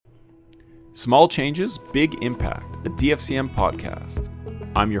Small Changes, Big Impact, a DFCM podcast.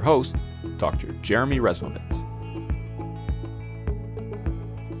 I'm your host, Dr. Jeremy Resmovitz.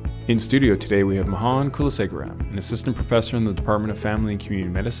 In studio today, we have Mahan Kulasegaram, an assistant professor in the Department of Family and Community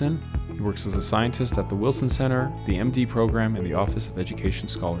Medicine. He works as a scientist at the Wilson Center, the MD program, and the Office of Education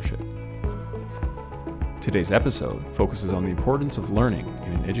Scholarship. Today's episode focuses on the importance of learning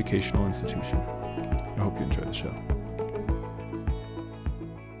in an educational institution. I hope you enjoy the show.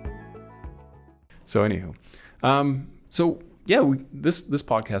 So anywho, this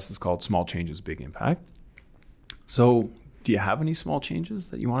podcast is called Small Changes, Big Impact. So do you have any small changes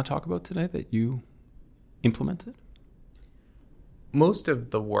that you want to talk about today that you implemented? Most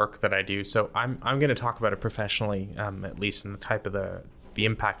of the work that I do, so I'm going to talk about it professionally, at least in the type of the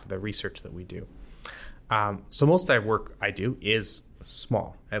impact of the research that we do. So most of the work I do is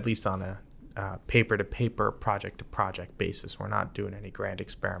small, at least on a paper-to-paper, project-to-project basis. We're not doing any grand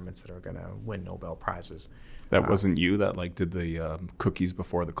experiments that are going to win Nobel Prizes. That wasn't you that did the cookies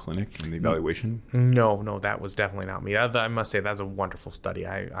before the clinic and the evaluation? No, that was definitely not me. I must say that's a wonderful study.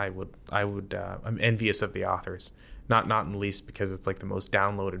 I'm envious of the authors, not in the least because it's like the most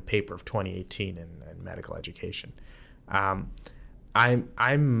downloaded paper of 2018 in medical education. The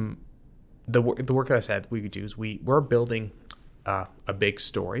work that I said we could do is we're building a big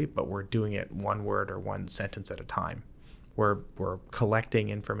story, but we're doing it one word or one sentence at a time. We're collecting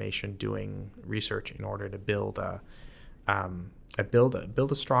information, doing research in order to build a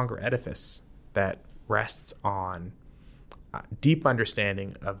stronger edifice that rests on deep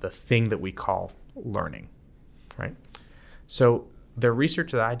understanding of the thing that we call learning, right? So the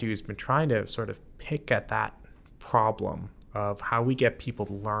research that I do has been trying to sort of pick at that problem of how we get people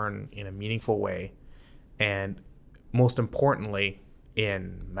to learn in a meaningful way, and most importantly,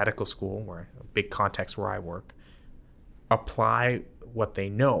 in medical school, where a big context where I work, apply what they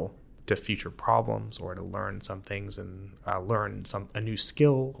know to future problems or to learn some things and learn a new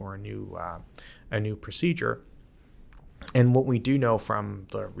skill or a new procedure. And what we do know from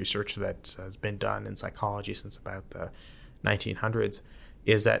the research that has been done in psychology since about the 1900s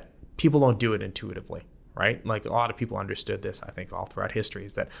is that people don't do it intuitively, right? Like a lot of people understood this, I think, all throughout history,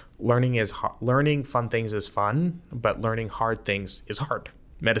 is that learning fun things is fun, but learning hard things is hard.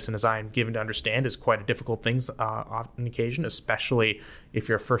 Medicine, as I am given to understand, is quite a difficult thing on occasion, especially if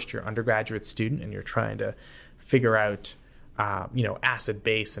you're a first-year undergraduate student and you're trying to figure out, acid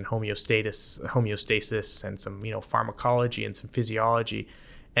base and homeostasis and some, pharmacology and some physiology.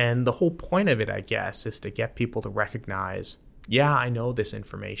 And the whole point of it, I guess, is to get people to recognize, yeah, I know this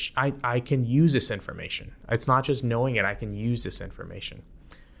information. I can use this information. It's not just knowing it. I can use this information.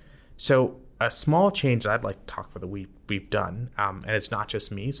 So a small change that I'd like to talk about that we've done, and it's not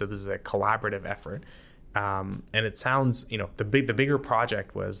just me, so this is a collaborative effort. And it sounds, the bigger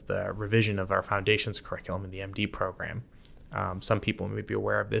project was the revision of our foundations curriculum in the MD program. Some people may be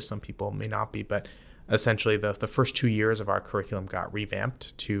aware of this, some people may not be, but essentially the first 2 years of our curriculum got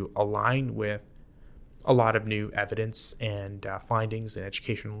revamped to align with a lot of new evidence and findings in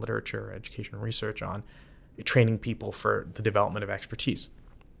education literature, education research on training people for the development of expertise.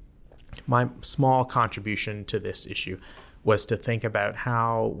 My small contribution to this issue was to think about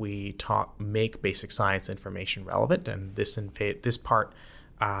how we make basic science information relevant, and this part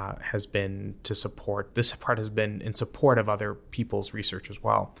has been in support of other people's research as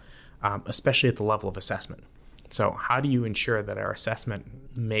well, especially at the level of assessment. So how do you ensure that our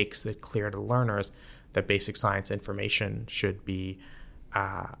assessment makes it clear to learners that basic science information should be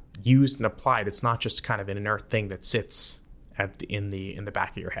used and applied? It's not just kind of an inert thing that sits in the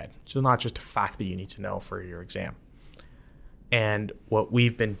back of your head. So not just a fact that you need to know for your exam. And what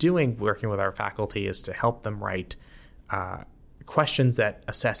we've been doing, working with our faculty, is to help them write questions that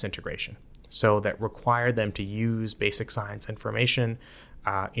assess integration. So that require them to use basic science information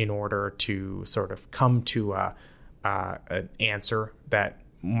in order to sort of come to an answer that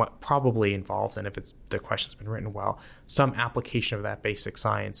probably involves, and if the question's been written well, some application of that basic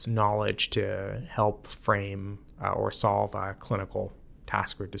science knowledge to help frame or solve a clinical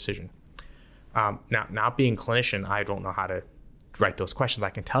task or decision. Now, not being a clinician, I don't know how to write those questions. I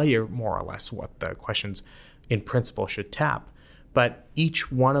can tell you more or less what the questions in principle should tap, but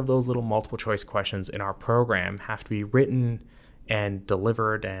each one of those little multiple choice questions in our program have to be written and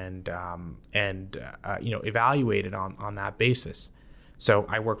delivered and evaluated on that basis. So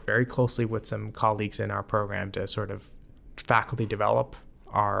I work very closely with some colleagues in our program to sort of faculty develop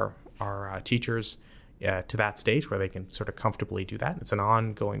our teachers to that stage where they can sort of comfortably do that. It's an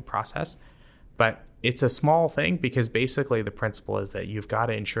ongoing process, but it's a small thing because basically the principle is that you've got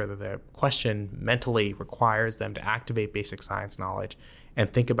to ensure that the question mentally requires them to activate basic science knowledge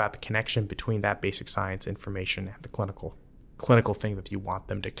and think about the connection between that basic science information and the clinical thing that you want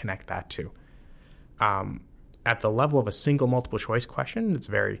them to connect that to. At the level of a single multiple choice question, it's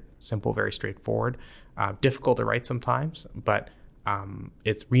very simple, very straightforward, difficult to write sometimes, but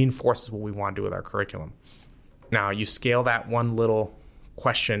it reinforces what we want to do with our curriculum. Now, you scale that one little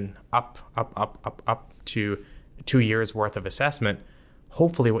question up to 2 years worth of assessment.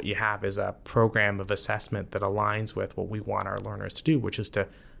 Hopefully what you have is a program of assessment that aligns with what we want our learners to do, which is to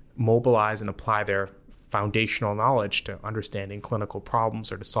mobilize and apply their foundational knowledge to understanding clinical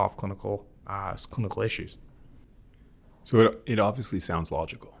problems or to solve clinical issues. So it obviously sounds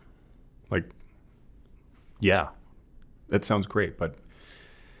logical. Like, yeah, that sounds great, but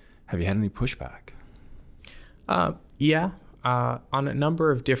have you had any pushback? Yeah, on a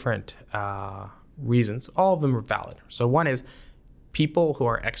number of different reasons. All of them are valid. So one is people who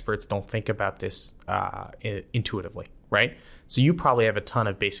are experts don't think about this intuitively, right? So you probably have a ton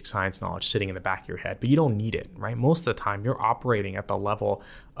of basic science knowledge sitting in the back of your head, but you don't need it, right? Most of the time you're operating at the level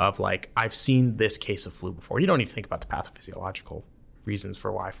of like, I've seen this case of flu before. You don't need to think about the pathophysiological reasons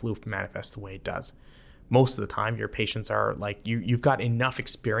for why flu manifests the way it does. Most of the time your patients are like, you've got enough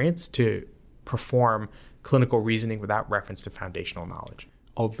experience to perform clinical reasoning without reference to foundational knowledge.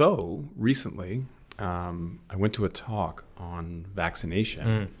 Although recently I went to a talk on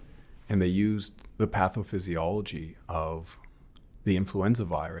vaccination and they used the pathophysiology of the influenza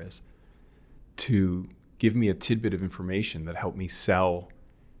virus to give me a tidbit of information that helped me sell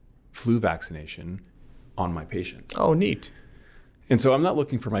flu vaccination on my patient. Oh, neat. And so I'm not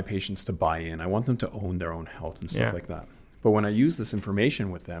looking for my patients to buy in. I want them to own their own health and stuff like that. But when I use this information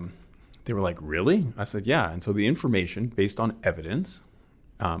with them, they were like, really? I said, yeah. And so the information based on evidence,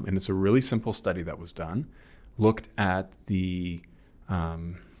 and it's a really simple study that was done, looked at the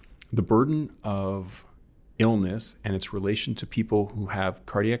burden of illness and its relation to people who have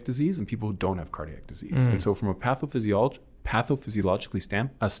cardiac disease and people who don't have cardiac disease. And so from a pathophysiologically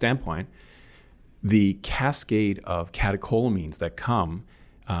standpoint, the cascade of catecholamines that come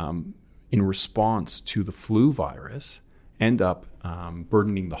in response to the flu virus end up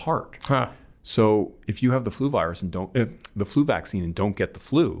burdening the heart. So if you have the flu virus and the flu vaccine and don't get the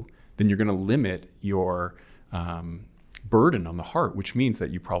flu, then you're going to limit your burden on the heart, which means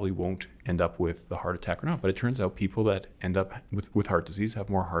that you probably won't end up with the heart attack or not. But it turns out people that end up with heart disease have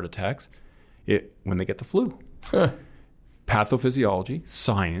more heart attacks when they get the flu. Pathophysiology,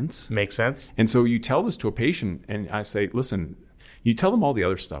 science. Makes sense. And so you tell this to a patient and I say, listen, you tell them all the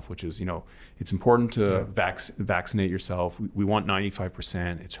other stuff, which is, it's important to vaccinate yourself. We want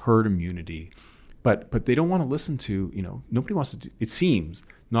 95%. It's herd immunity. But they don't want to listen to, nobody wants to do, it seems,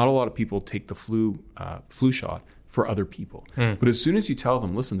 not a lot of people take the flu shot for other people. But as soon as you tell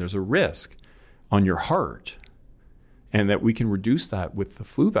them, listen, there's a risk on your heart and that we can reduce that with the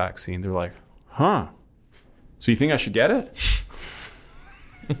flu vaccine, they're like, huh? So you think I should get it?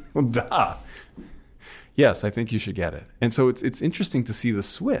 Well, duh. Yes, I think you should get it. And so it's interesting to see the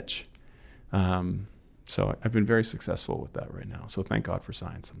switch. So I've been very successful with that right now. So thank God for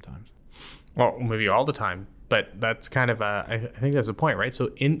science sometimes. Well, maybe all the time, but that's kind of I think that's the point, right? So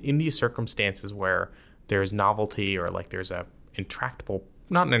in these circumstances where there's novelty or like there's not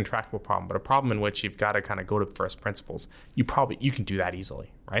an intractable problem, but a problem in which you've got to kind of go to first principles, you can do that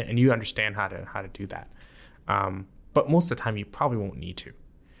easily, right? And you understand how to do that. But most of the time you probably won't need to.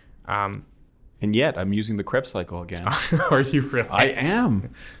 And yet I'm using the Krebs cycle again. Are you really? I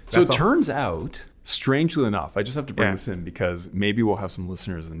am. So it turns out, strangely enough, I just have to bring this in because maybe we'll have some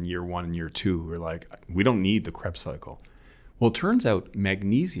listeners in year 1 and year 2 who are like, we don't need the Krebs cycle. Well, it turns out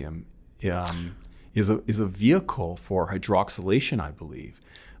magnesium is a vehicle for hydroxylation, I believe.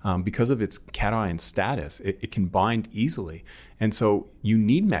 Because of its cation status, it can bind easily. And so you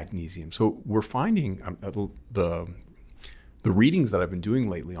need magnesium. So we're finding the readings that I've been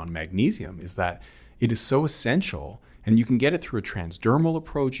doing lately on magnesium is that it is so essential, and you can get it through a transdermal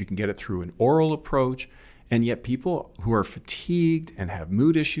approach, you can get it through an oral approach, and yet people who are fatigued and have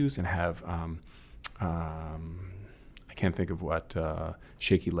mood issues and have, I can't think of what,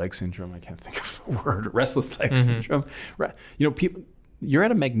 shaky leg syndrome, I can't think of the word, restless leg syndrome. People, you're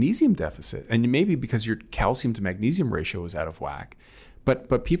at a magnesium deficit, and maybe because your calcium to magnesium ratio is out of whack.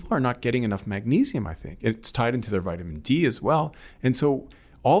 But people are not getting enough magnesium, I think. It's tied into their vitamin D as well. And so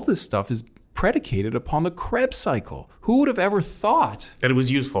all this stuff is predicated upon the Krebs cycle. Who would have ever thought that it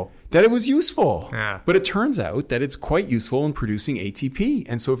was useful? Yeah. But it turns out that it's quite useful in producing ATP.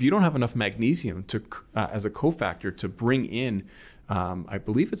 And so if you don't have enough magnesium as a cofactor to bring in, I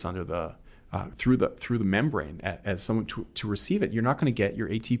believe it's under the through the membrane as someone to receive it, you're not going to get your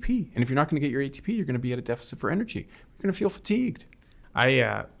ATP. And if you're not going to get your ATP, you're going to be at a deficit for energy. You're going to feel fatigued.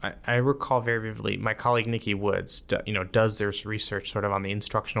 I recall very vividly my colleague Nikki Woods, does this research sort of on the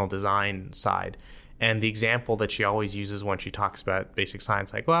instructional design side. And the example that she always uses when she talks about basic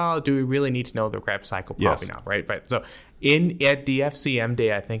science, like, well, do we really need to know the Krebs cycle? Probably not, right? So at the FCM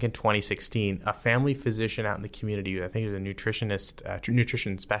Day, I think in 2016, a family physician out in the community, I think he was a nutritionist,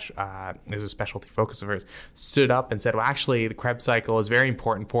 nutrition special, is a specialty focus of hers, stood up and said, well, actually, the Krebs cycle is very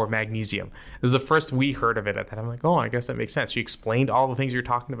important for magnesium. It was the first we heard of it at that time. I'm like, oh, I guess that makes sense. She explained all the things you're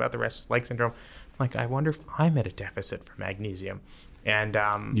talking about, the restless leg syndrome. I'm like, I wonder if I'm at a deficit for magnesium. And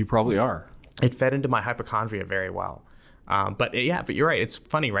you probably are. It fed into my hypochondria very well. But you're right. It's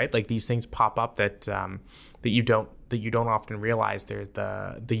funny, right? Like these things pop up that you don't often realize. There's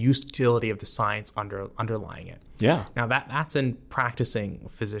the utility of the science underlying it. Yeah. Now that's in practicing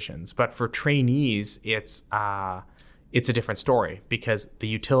physicians, but for trainees, it's a different story, because the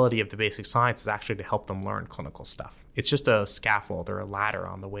utility of the basic science is actually to help them learn clinical stuff. It's just a scaffold or a ladder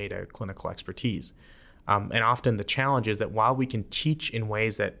on the way to clinical expertise. And often the challenge is that while we can teach in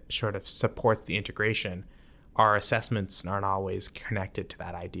ways that sort of supports the integration, our assessments aren't always connected to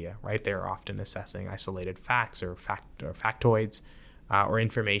that idea, right? They're often assessing isolated facts or factoids or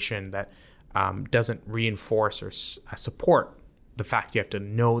information that doesn't reinforce or support the fact you have to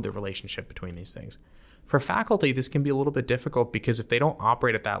know the relationship between these things. For faculty, this can be a little bit difficult because if they don't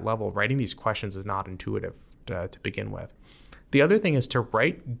operate at that level, writing these questions is not intuitive to begin with. The other thing is to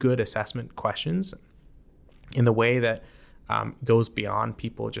write good assessment questions in the way that goes beyond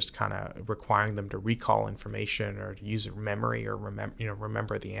people just kind of requiring them to recall information or to use memory or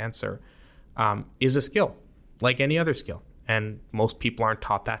remember the answer, is a skill like any other skill. And most people aren't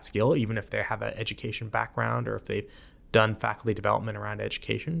taught that skill, even if they have an education background or if they've done faculty development around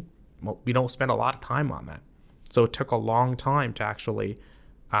education. We don't spend a lot of time on that. So it took a long time to actually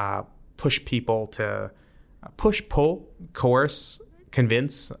push people to push, pull, coerce,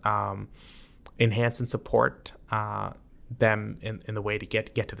 convince, enhance and support them in the way to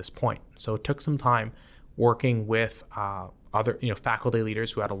get to this point. So it took some time working with other faculty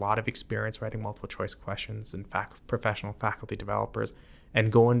leaders who had a lot of experience writing multiple choice questions and professional faculty developers,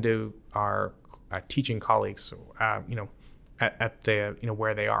 and going to our teaching colleagues at the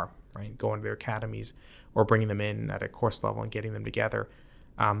where they are, right? Going to their academies or bringing them in at a course level and getting them together.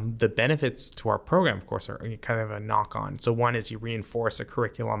 The benefits to our program, of course, are kind of a knock-on. So one is you reinforce a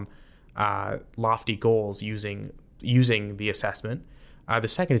curriculum lofty goals using the assessment. The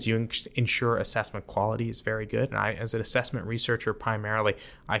second is you ensure assessment quality is very good. And I, as an assessment researcher primarily,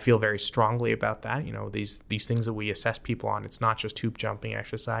 I feel very strongly about that. These things that we assess people on, it's not just hoop jumping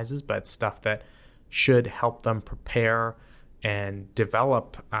exercises, but stuff that should help them prepare and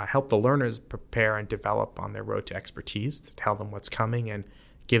develop, help the learners prepare and develop on their road to expertise, to tell them what's coming and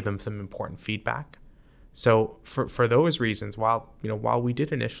give them some important feedback. So for those reasons, while we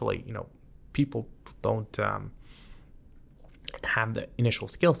did initially, people don't have the initial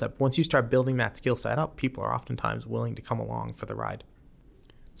skill set, but once you start building that skill set up, people are oftentimes willing to come along for the ride.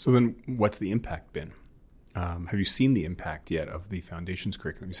 So then what's the impact been? Have you seen the impact yet of the foundations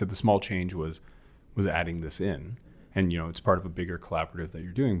curriculum? You said the small change was adding this in, and it's part of a bigger collaborative that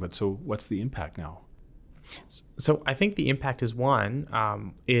you're doing, but so what's the impact now? So I think the impact is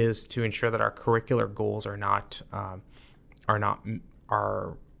is to ensure that our curricular goals are not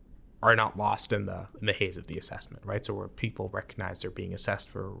lost in the haze of the assessment, right? So where people recognize they're being assessed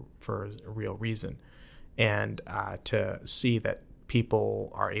for a real reason, and to see that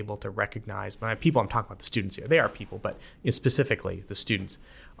people are able to recognize. By people, I'm talking about the students here. They are people, but specifically the students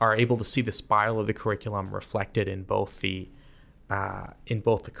are able to see the spiral of the curriculum reflected in both the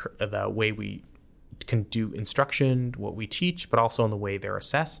way we can do instruction, what we teach, but also in the way they're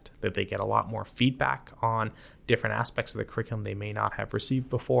assessed, that they get a lot more feedback on different aspects of the curriculum they may not have received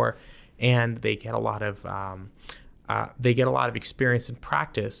before, and they get a lot of experience and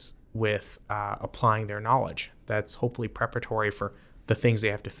practice with applying their knowledge. That's hopefully preparatory for the things they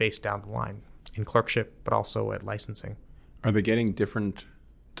have to face down the line in clerkship, but also at licensing. Are they getting different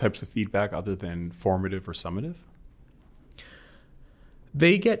types of feedback other than formative or summative?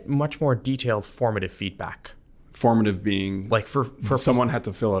 They get much more detailed formative feedback. Formative being like for someone had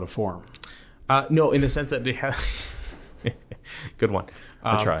to fill out a form. No, in the sense that they have. Good one.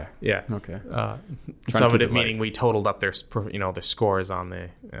 I try. Yeah. Okay. Summative meaning we totaled up their scores on the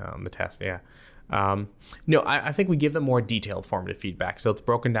test. Yeah. No, I think we give them more detailed formative feedback. So it's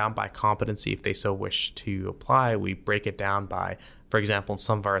broken down by competency if they so wish to apply. We break it down by, for example, in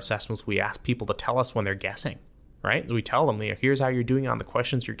some of our assessments, we ask people to tell us when they're guessing. Right? We tell them, here's how you're doing on the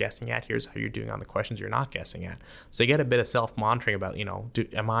questions you're guessing at. Here's how you're doing on the questions you're not guessing at. So they get a bit of self-monitoring about,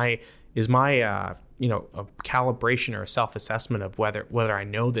 is my a calibration or a self-assessment of whether I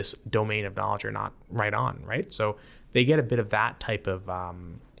know this domain of knowledge or not right on, right? So they get a bit of that type of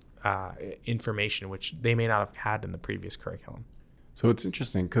information, which they may not have had in the previous curriculum. So it's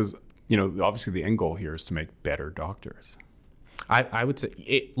interesting because, obviously the end goal here is to make better doctors. I would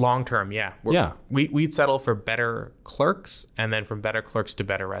say long term, yeah. We'd settle for better clerks, and then from better clerks to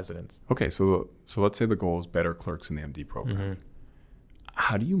better residents. Okay, so let's say the goal is better clerks in the MD program. Mm-hmm.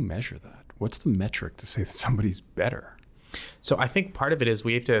 How do you measure that? What's the metric to say that somebody's better? So I think part of it is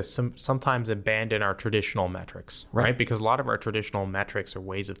we have to sometimes abandon our traditional metrics, right? Because a lot of our traditional metrics or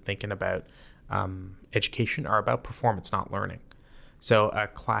ways of thinking about education are about performance, not learning. So a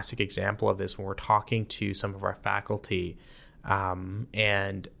classic example of this, when we're talking to some of our faculty,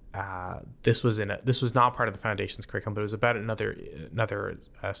 this was not part of the Foundations curriculum, but it was about another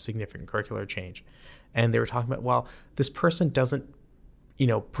significant curricular change, and they were talking about, well, this person doesn't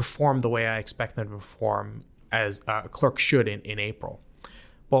perform the way I expect them to perform as a clerk should in April.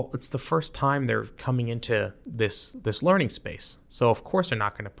 Well, it's the first time they're coming into this learning space, so of course they're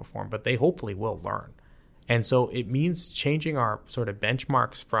not going to perform, but they hopefully will learn. And so it means changing our sort of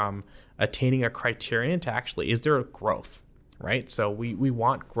benchmarks from attaining a criterion to actually, is there a growth? Right? So we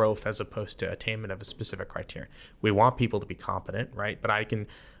want growth as opposed to attainment of a specific criterion. We want people to be competent, right? But I can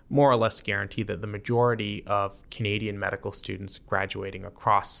more or less guarantee that the majority of Canadian medical students graduating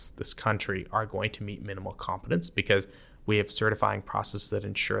across this country are going to meet minimal competence, because we have certifying processes that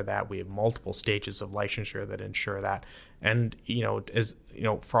ensure that. We have multiple stages of licensure that ensure that. And,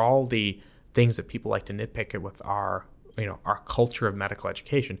 for all the things that people like to nitpick with our culture of medical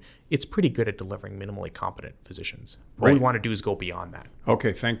education, it's pretty good at delivering minimally competent physicians. What we want to do is go beyond that.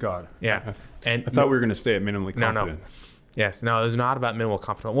 Okay, thank God. Yeah. And I thought we were going to stay at minimally competent. No. Yes, no, it's not about minimal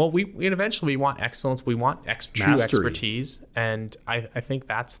competent. Well, we eventually want excellence. We want true expertise, and I think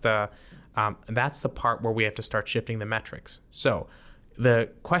that's the part where we have to start shifting the metrics. So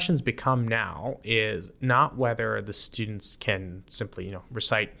the questions become now is not whether the students can simply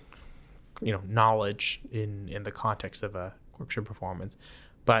recite knowledge in the context of a clerkship performance,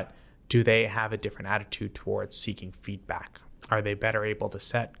 but do they have a different attitude towards seeking feedback? Are they better able to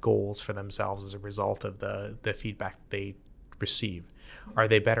set goals for themselves as a result of the feedback they receive? Are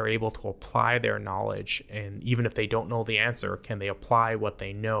they better able to apply their knowledge, and even if they don't know the answer, can they apply what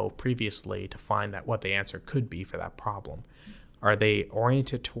they know previously to find that what the answer could be for that problem? Are they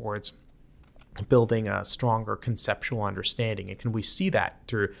oriented towards building a stronger conceptual understanding? And can we see that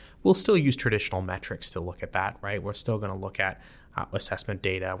through, we'll still use traditional metrics to look at that, right? We're still going to look at assessment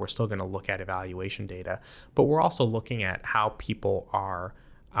data. We're still going to look at evaluation data, but we're also looking at how people are,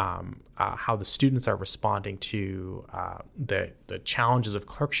 how the students are responding to the challenges of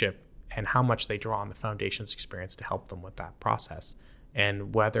clerkship, and how much they draw on the Foundations experience to help them with that process,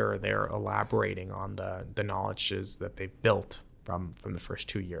 and whether they're elaborating on the knowledges that they've built from the first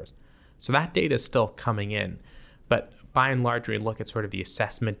 2 years. So that data is still coming in, but by and large, we look at sort of the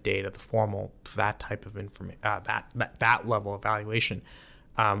assessment data, the formal, that type of information, that level of evaluation.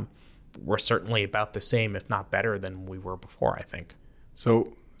 We're certainly about the same, if not better, than we were before, I think.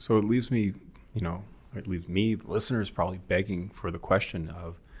 So it leaves me, the listeners probably begging for the question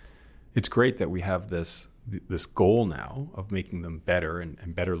of, it's great that we have this goal now of making them better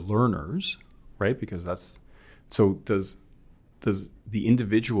and better learners, right? Because does the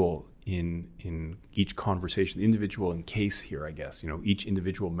individual in each conversation, the individual in case here, I guess, each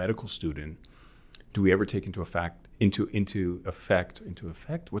individual medical student, do we ever take into account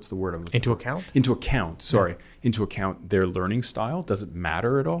their learning style? Does it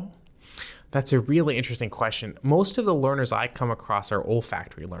matter at all? That's a really interesting question. Most of the learners I come across are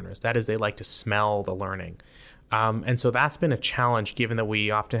olfactory learners. That is, they like to smell the learning. And so that's been a challenge, given that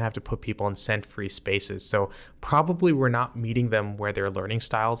we often have to put people in scent-free spaces. So probably we're not meeting them where their learning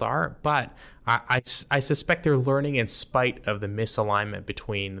styles are, but I suspect they're learning in spite of the misalignment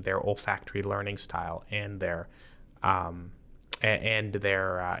between their olfactory learning style and their and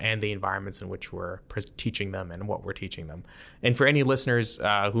the environments in which we're teaching them and what we're teaching them. And for any listeners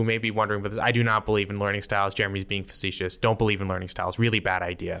who may be wondering about this, I do not believe in learning styles. Jeremy's being facetious. Don't believe in learning styles. Really bad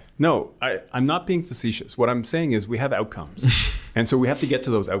idea. No, I'm not being facetious. What I'm saying is we have outcomes. And so we have to get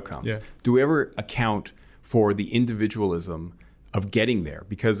to those outcomes. Yeah. Do we ever account for the individualism of getting there?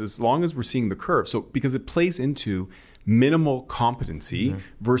 Because as long as we're seeing the curve, because it plays into minimal competency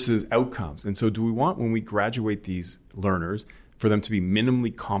versus outcomes. And so do we want, when we graduate these learners, for them to be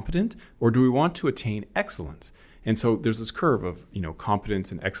minimally competent, or do we want to attain excellence? And so there's this curve of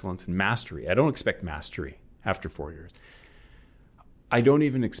competence and excellence and mastery. I don't expect mastery after 4 years. I don't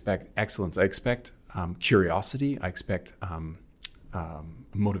even expect excellence. I expect curiosity. I expect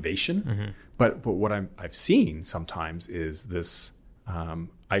motivation. But what I've seen sometimes is this,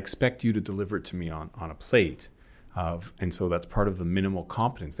 I expect you to deliver it to me on a plate. And so that's part of the minimal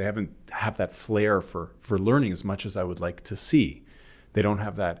competence. They haven't have that flair for learning as much as I would like to see. They don't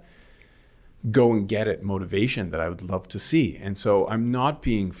have that go and get it motivation that I would love to see. And so I'm not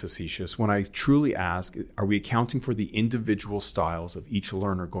being facetious when I truly ask, are we accounting for the individual styles of each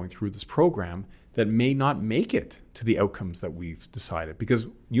learner going through this program that may not make it to the outcomes that we've decided? Because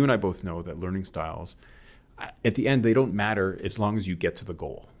you and I both know that learning styles, at the end, they don't matter as long as you get to the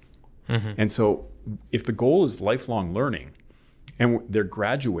goal. And so if the goal is lifelong learning and they're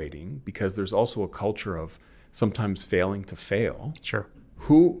graduating, because there's also a culture of sometimes failing to fail. Sure.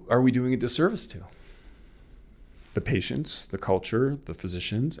 Who are we doing a disservice to? The patients, the culture, the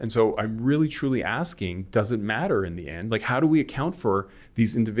physicians. And so I'm really truly asking, does it matter in the end? Like, how do we account for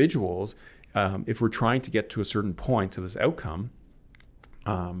these individuals if we're trying to get to a certain point to this outcome?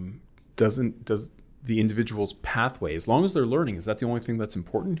 Does the individual's pathway, as long as they're learning, is that the only thing that's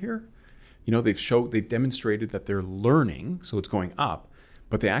important here? You know, they've demonstrated that they're learning, so it's going up,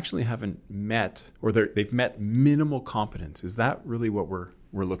 but they actually haven't met, or they've met minimal competence. Is that really what we're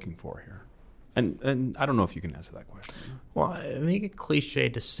looking for here? And I don't know if you can answer that question. Well, I think it's cliche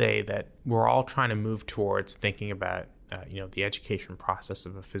to say that we're all trying to move towards thinking about the education process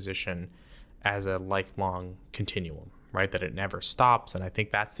of a physician as a lifelong continuum, right? That it never stops. And I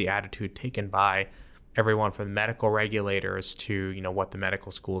think that's the attitude taken by everyone from medical regulators to what the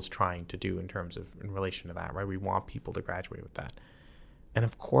medical school is trying to do in relation to that, right? We want people to graduate with that. And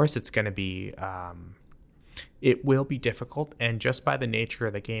of course, it's going to be, it will be difficult. And just by the nature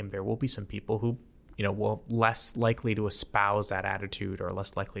of the game, there will be some people who, will less likely to espouse that attitude or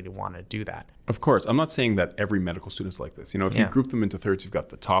less likely to want to do that. Of course. I'm not saying that every medical student is like this. If you group them into thirds, you've got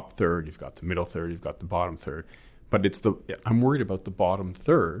the top third, you've got the middle third, you've got the bottom third. But I'm worried about the bottom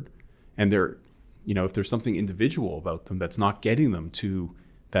third. And if there's something individual about them that's not getting them to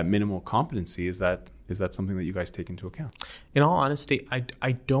that minimal competency, is that something that you guys take into account? In all honesty,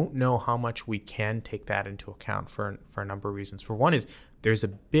 I don't know how much we can take that into account for a number of reasons. For one is there's a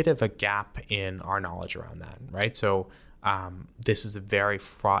bit of a gap in our knowledge around that, right? So this is a very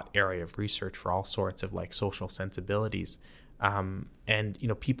fraught area of research for all sorts of social sensibilities. And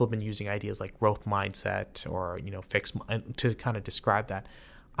people have been using ideas like growth mindset or fixed to kind of describe that.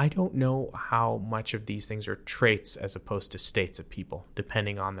 I don't know how much of these things are traits as opposed to states of people,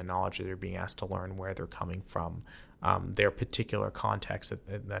 depending on the knowledge that they're being asked to learn, where they're coming from, their particular context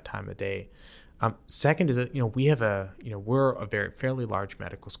at that time of day. Second is that, we're a fairly large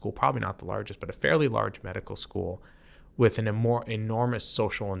medical school, probably not the largest, but a fairly large medical school with an enormous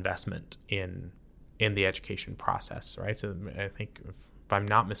social investment in the education process, right? So I think, if I'm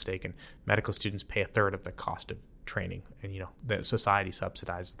not mistaken, medical students pay a third of the cost of training, and the society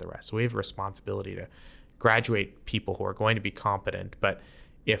subsidizes the rest. So we have a responsibility to graduate people who are going to be competent. But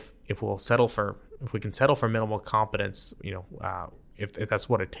if we can settle for minimal competence, if that's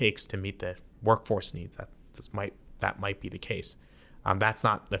what it takes to meet the workforce needs, that might be the case. That's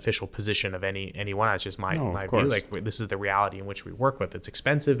not the official position of anyone. That's just my view. This is the reality in which we work with. It's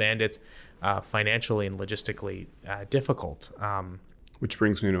expensive and it's financially and logistically difficult. Which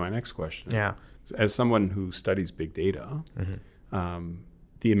brings me to my next question. Yeah. As someone who studies big data,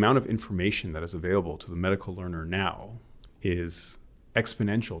 the amount of information that is available to the medical learner now is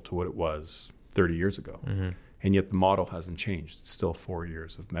exponential to what it was 30 years ago. And yet the model hasn't changed. It's still 4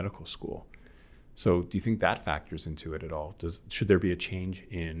 years of medical school. So do you think that factors into it at all? Should there be a change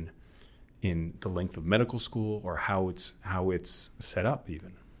in the length of medical school or how it's set up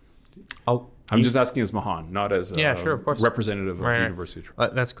even? I'm just asking as Mahan, not as a representative of the University of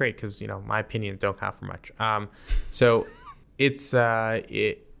Toronto. That's great because my opinions don't count for much. So it's that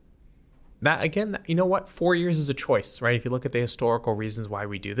again. You know what? 4 years is a choice, right? If you look at the historical reasons why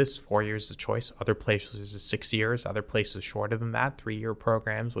we do this, 4 years is a choice. Other places is 6 years. Other places shorter than that. 3-year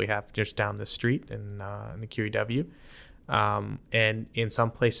programs we have just down the street in the QEW. And in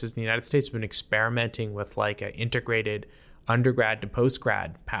some places in the United States, we've been experimenting with an integrated undergrad to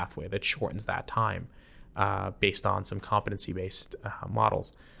postgrad pathway that shortens that time based on some competency-based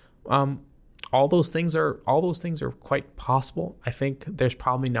models. All those things are quite possible. I think there's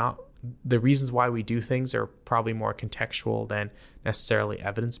probably not the reasons why we do things are probably more contextual than necessarily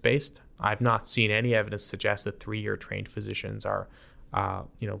evidence-based. I've not seen any evidence suggest that 3-year trained physicians are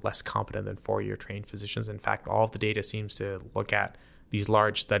less competent than 4-year trained physicians. In fact, all of the data seems to look at these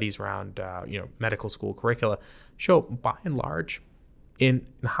large studies around medical school curricula show, by and large, in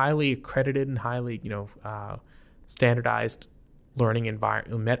highly accredited and highly standardized learning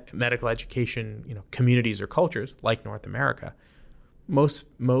environment, medical education communities or cultures like North America, most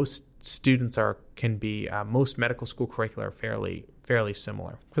students can be most medical school curricula are fairly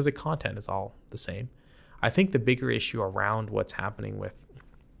similar because the content is all the same. I think the bigger issue around what's happening with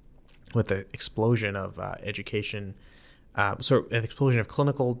the explosion of education, an explosion of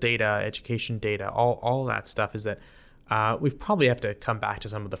clinical data, education data, all of that stuff is that we probably have to come back to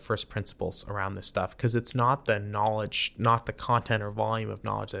some of the first principles around this stuff, because it's not the knowledge, not the content or volume of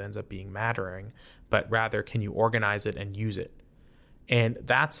knowledge that ends up being mattering, but rather can you organize it and use it. And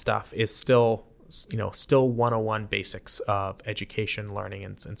that stuff is still 101 basics of education, learning,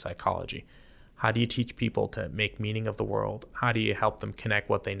 and psychology. How do you teach people to make meaning of the world? How do you help them connect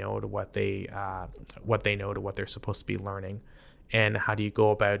what they know to what they're supposed to be learning? And how do you go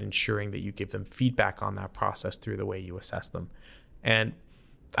about ensuring that you give them feedback on that process through the way you assess them? And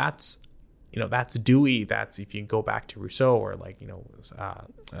that's Dewey. That's, if you go back to Rousseau or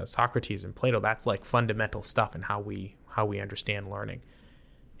Socrates and Plato, that's like fundamental stuff in how we understand learning.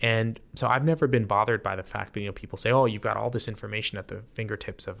 And so I've never been bothered by the fact that, people say, oh, you've got all this information at the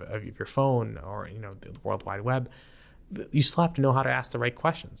fingertips of your phone or, the World Wide Web. You still have to know how to ask the right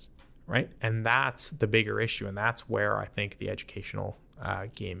questions, right? And that's the bigger issue. And that's where I think the educational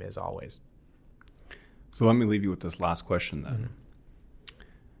game is always. So let me leave you with this last question then. Mm-hmm.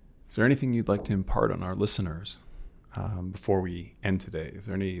 Is there anything you'd like to impart on our listeners before we end today? Is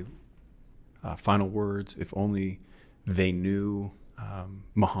there any final words? If only they knew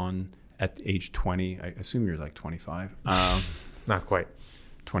Mahan at age 20. I assume you're like 25. Not quite.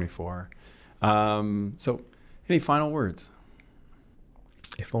 24. So any final words?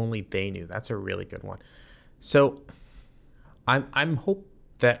 If only they knew. That's a really good one. So I'm hope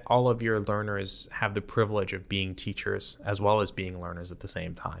that all of your learners have the privilege of being teachers as well as being learners at the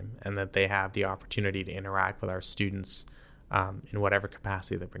same time, and that they have the opportunity to interact with our students in whatever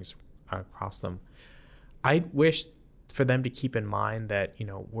capacity that brings across them. I wish for them to keep in mind that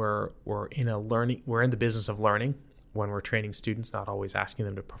we're in the business of learning when we're training students, not always asking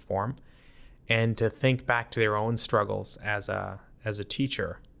them to perform, and to think back to their own struggles as a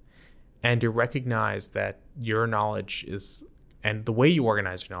teacher, and to recognize that your knowledge and the way you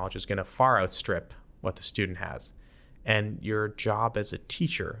organize your knowledge is going to far outstrip what the student has. And your job as a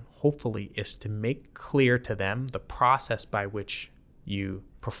teacher, hopefully, is to make clear to them the process by which you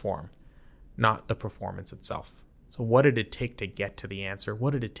perform, not the performance itself. So what did it take to get to the answer?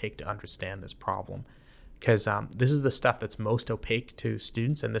 What did it take to understand this problem? Because this is the stuff that's most opaque to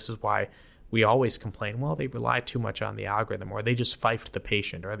students, and this is why we always complain, well, they rely too much on the algorithm, or they just fifed the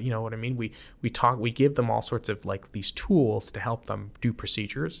patient, or you know what I mean? We give them all sorts of these tools to help them do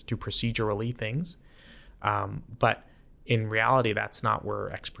procedurally things. But in reality, that's not where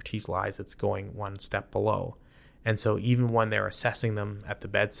expertise lies. It's going one step below. And so even when they're assessing them at the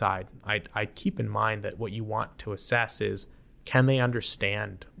bedside, I'd keep in mind that what you want to assess is, can they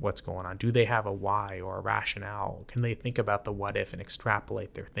understand what's going on? Do they have a why or a rationale? Can they think about the what if and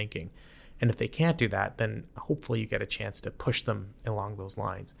extrapolate their thinking? And if they can't do that, then hopefully you get a chance to push them along those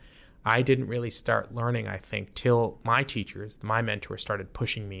lines. I didn't really start learning, I think, till my mentors started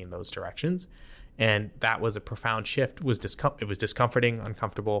pushing me in those directions. And that was a profound shift. It was discomforting,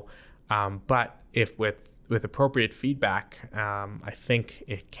 uncomfortable. But if with appropriate feedback, I think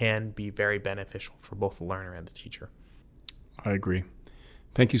it can be very beneficial for both the learner and the teacher. I agree.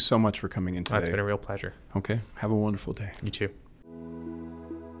 Thank you so much for coming in today. It's been a real pleasure. Okay. Have a wonderful day. You too.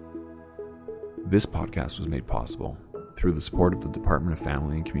 This podcast was made possible through the support of the Department of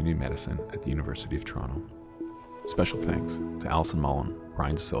Family and Community Medicine at the University of Toronto. Special thanks to Alison Mullen,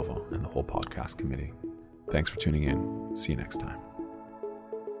 Brian De Silva, and the whole podcast committee. Thanks for tuning in. See you next time.